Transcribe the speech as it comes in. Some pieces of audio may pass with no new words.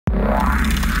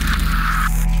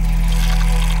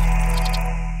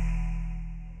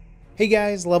Hey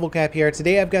guys, Level Cap here.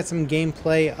 Today I've got some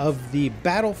gameplay of the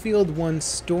Battlefield 1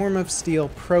 Storm of Steel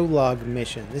Prologue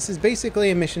mission. This is basically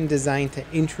a mission designed to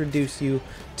introduce you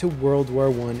to World War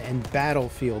I and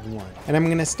Battlefield 1. And I'm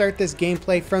going to start this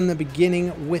gameplay from the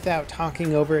beginning without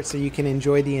talking over it so you can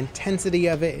enjoy the intensity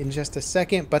of it in just a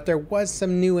second, but there was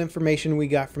some new information we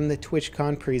got from the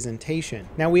Twitchcon presentation.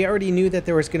 Now we already knew that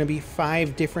there was going to be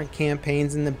 5 different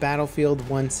campaigns in the Battlefield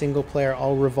 1 single player,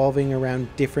 all revolving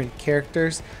around different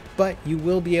characters, but you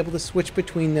will be able to switch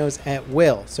between those at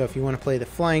will. So if you want to play the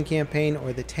flying campaign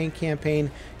or the tank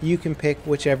campaign, you can pick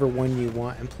whichever one you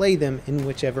want and play them in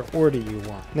whichever order you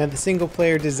want. Now the single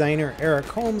player designer Eric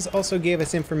Holmes also gave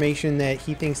us information that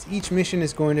he thinks each mission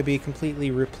is going to be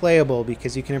completely replayable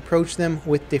because you can approach them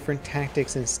with different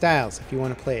tactics and styles. If you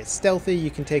want to play it stealthy, you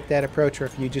can take that approach, or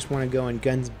if you just want to go in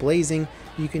guns blazing,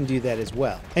 you can do that as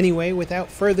well. Anyway, without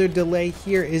further delay,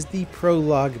 here is the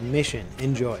Prologue mission.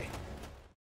 Enjoy.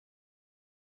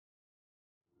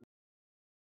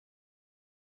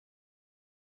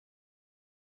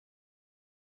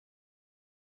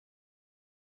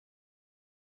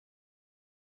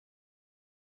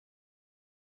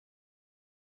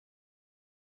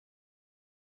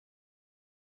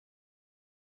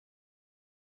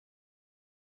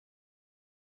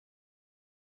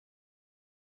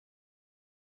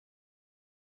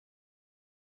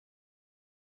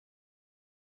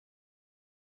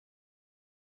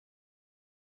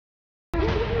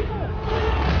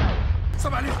 Ça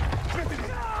va aller.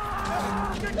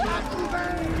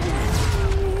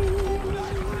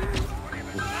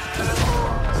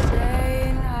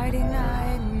 Stay nighty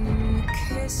night and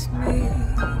kiss me.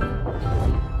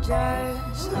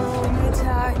 Just hold me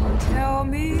tight and tell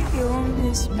me you'll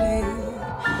miss me.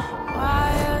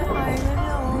 While I'm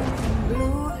alone and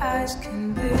blue as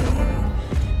can be.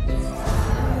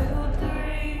 Little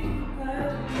dream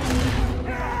of me.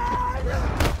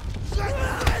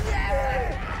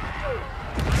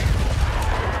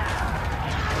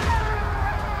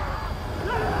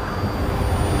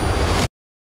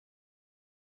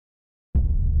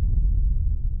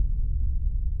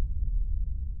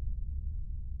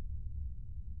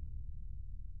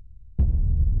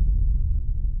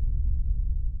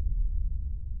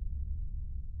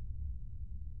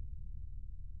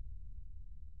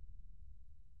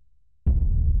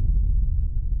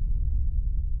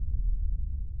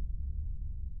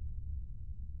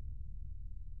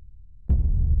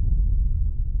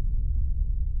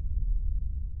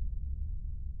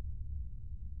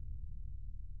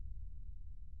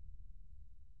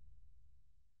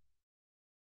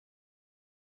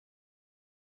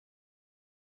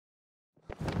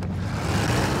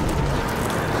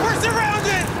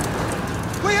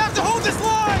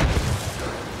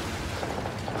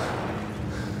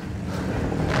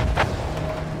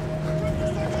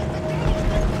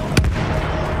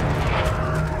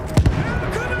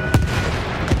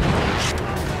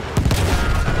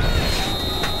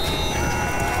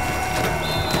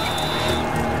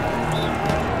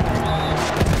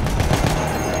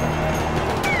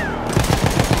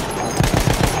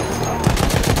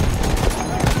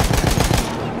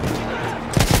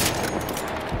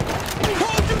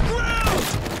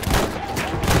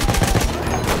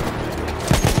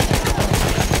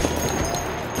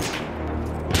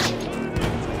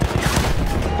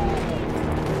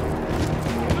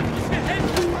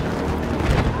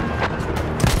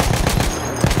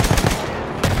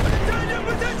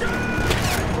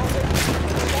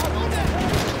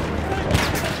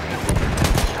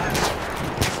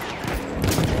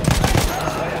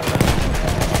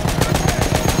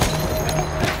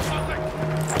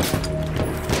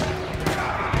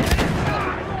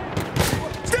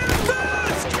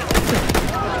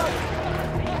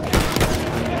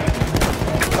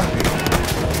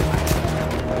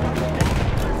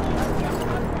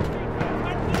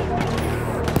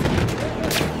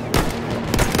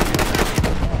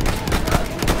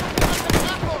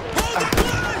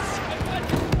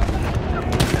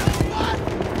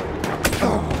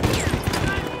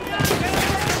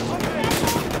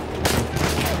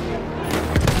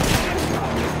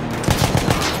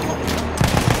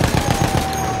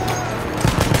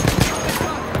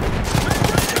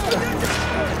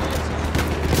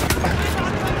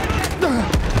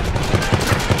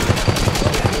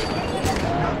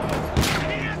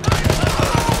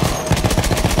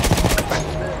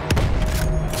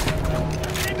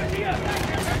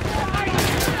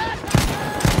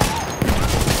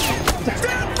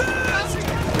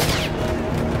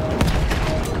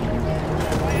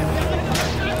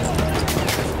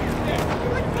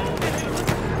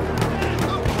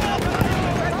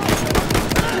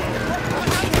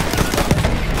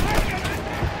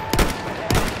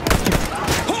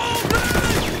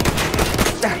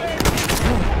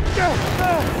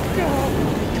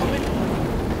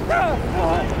 We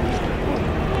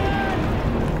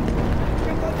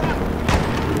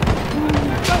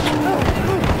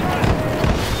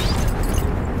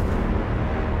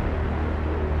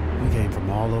came from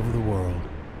all over the world.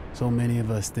 So many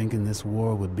of us thinking this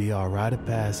war would be our rite of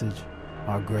passage,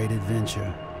 our great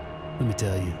adventure. Let me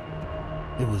tell you,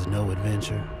 it was no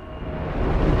adventure.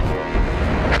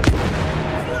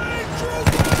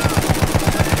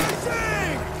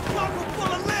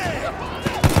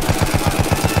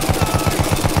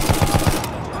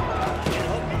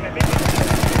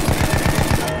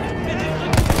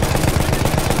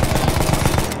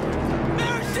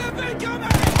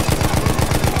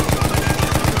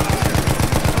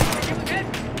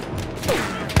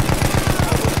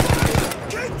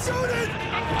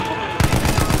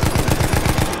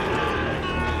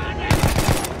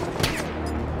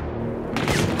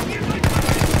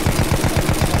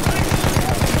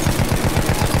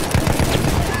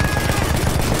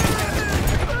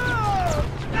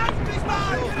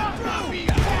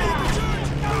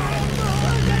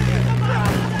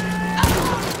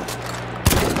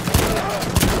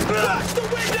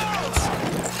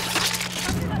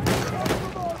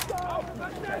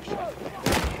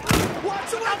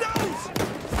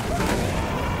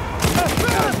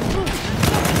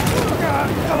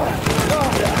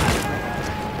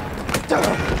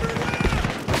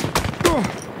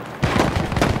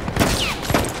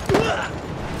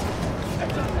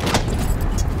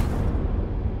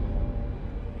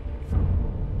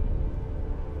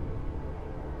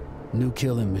 New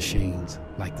killing machines,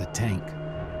 like the tank,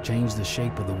 changed the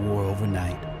shape of the war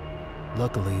overnight.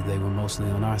 Luckily, they were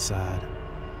mostly on our side.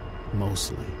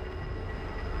 Mostly.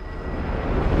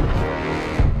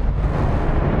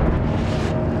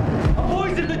 Our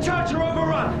boys in the church are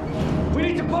overrun. We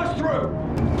need to push through.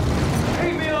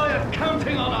 KVI are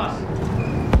counting on us.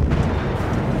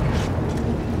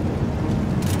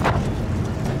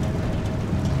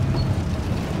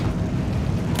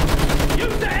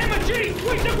 Use the MG!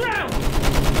 Sweep the ground!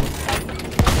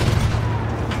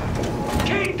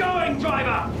 Keep going,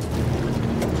 driver!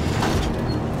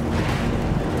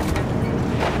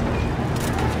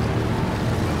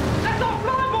 That's our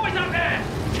flyboys up there!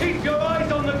 Keep your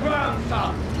eyes on the ground,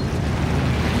 son!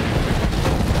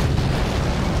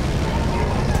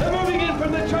 They're moving in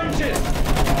from the trenches!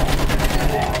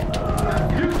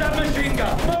 Use that machine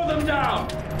gun! Mow them down!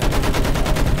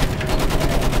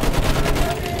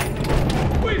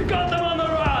 We've got them on the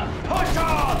run! Push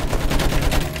on!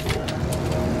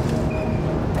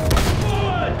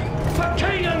 Forward! For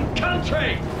king and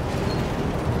country!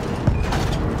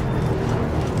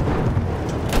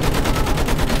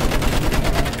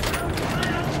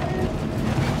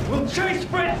 We'll chase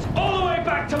Fritz all the way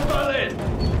back to Berlin!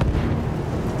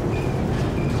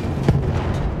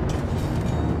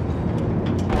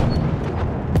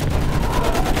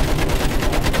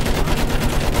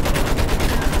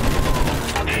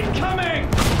 Incoming!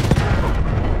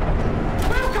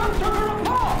 Welcome to the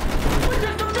report! We're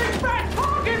just a big fat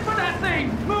target for that thing!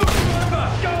 Move over!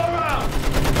 Go around!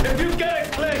 If you get a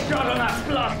clear shot on that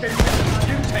blasted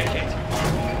you take it!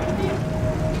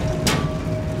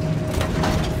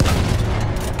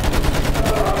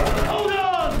 Hold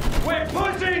on! We're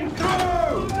pushing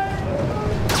through!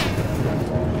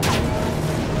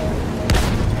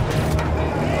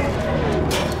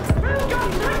 Railgun,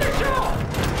 take a shot!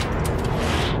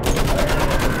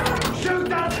 Shoot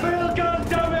that railgun,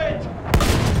 damn it!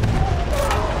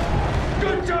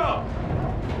 Good job!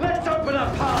 Let's open a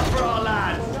path for our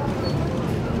lads!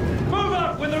 Move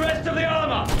up with the rest of the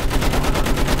armor!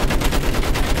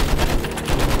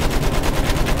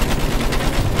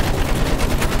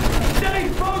 Stay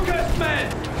focused, men!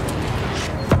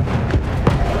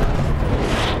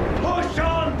 Push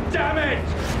on, damn it!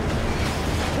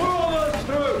 We're almost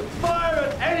through! Fire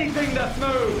at anything that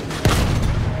moves!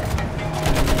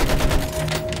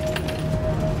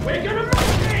 We're gonna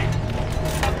make it!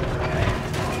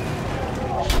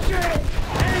 Shit!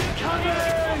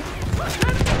 Incoming!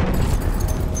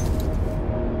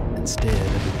 Instead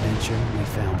of adventure, we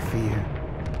found fear.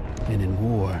 And in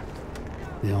war,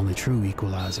 the only true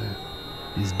equalizer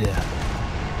is death.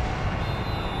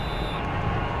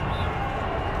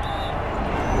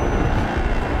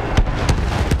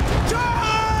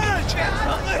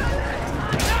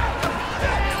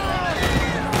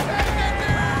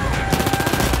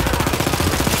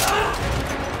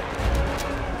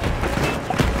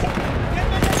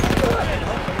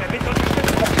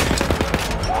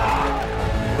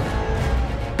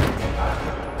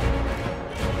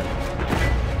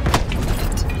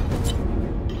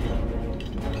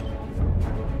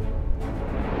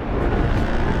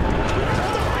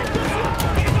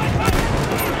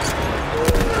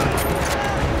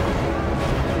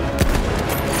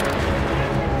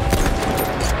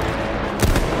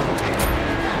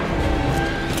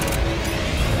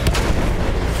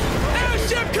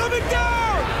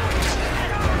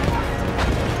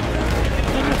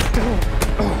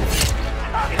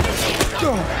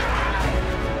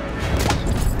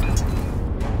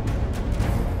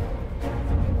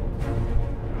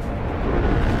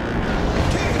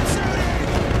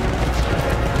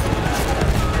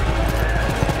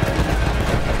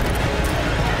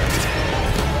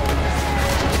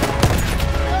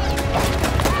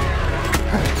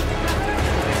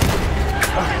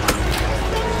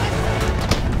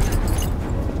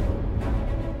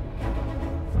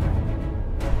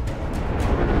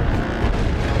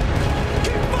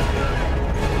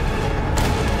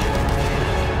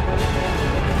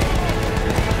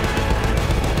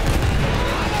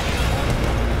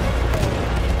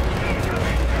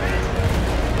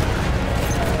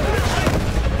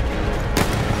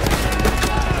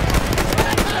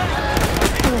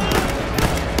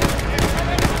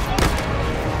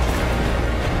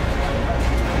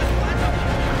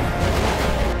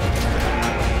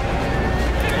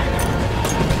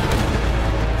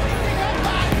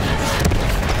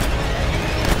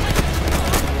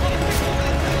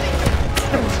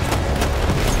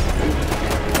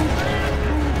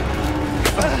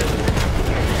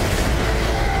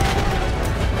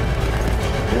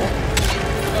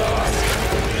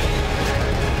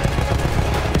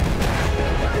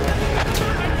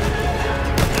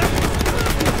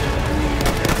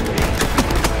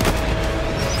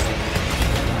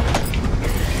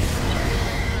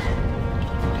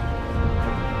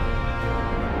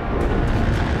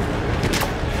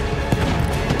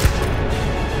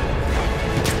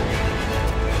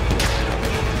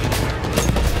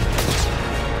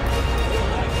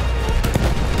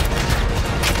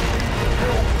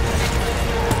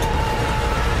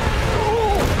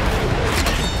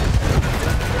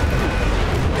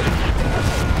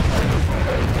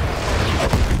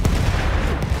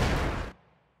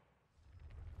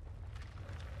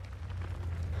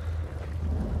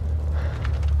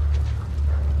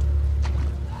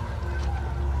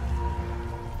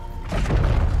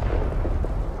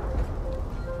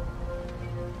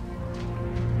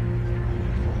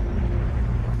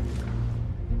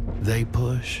 They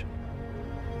push,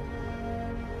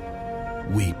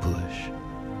 we push.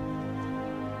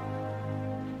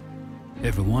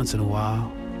 Every once in a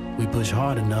while, we push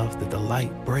hard enough that the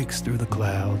light breaks through the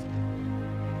clouds,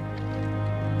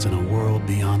 and a world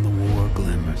beyond the war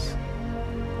glimmers,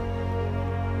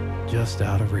 just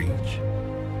out of reach.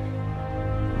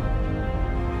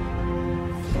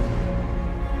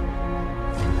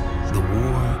 The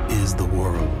war is the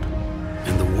world,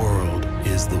 and the world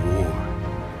is the war.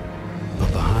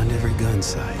 But behind every gun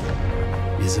sight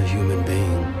is a human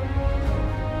being.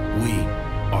 We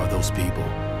are those people.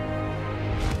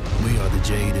 We are the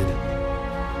jaded,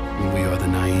 and we are the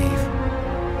naive.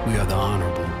 We are the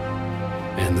honorable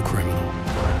and the criminal.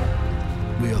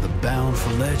 We are the bound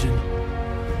for legend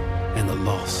and the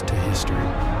lost to history.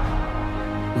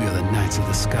 We are the knights of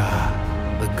the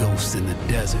sky, the ghosts in the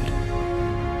desert,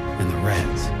 and the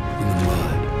rats in the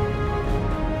mud.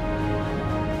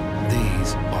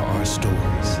 These are our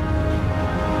stories.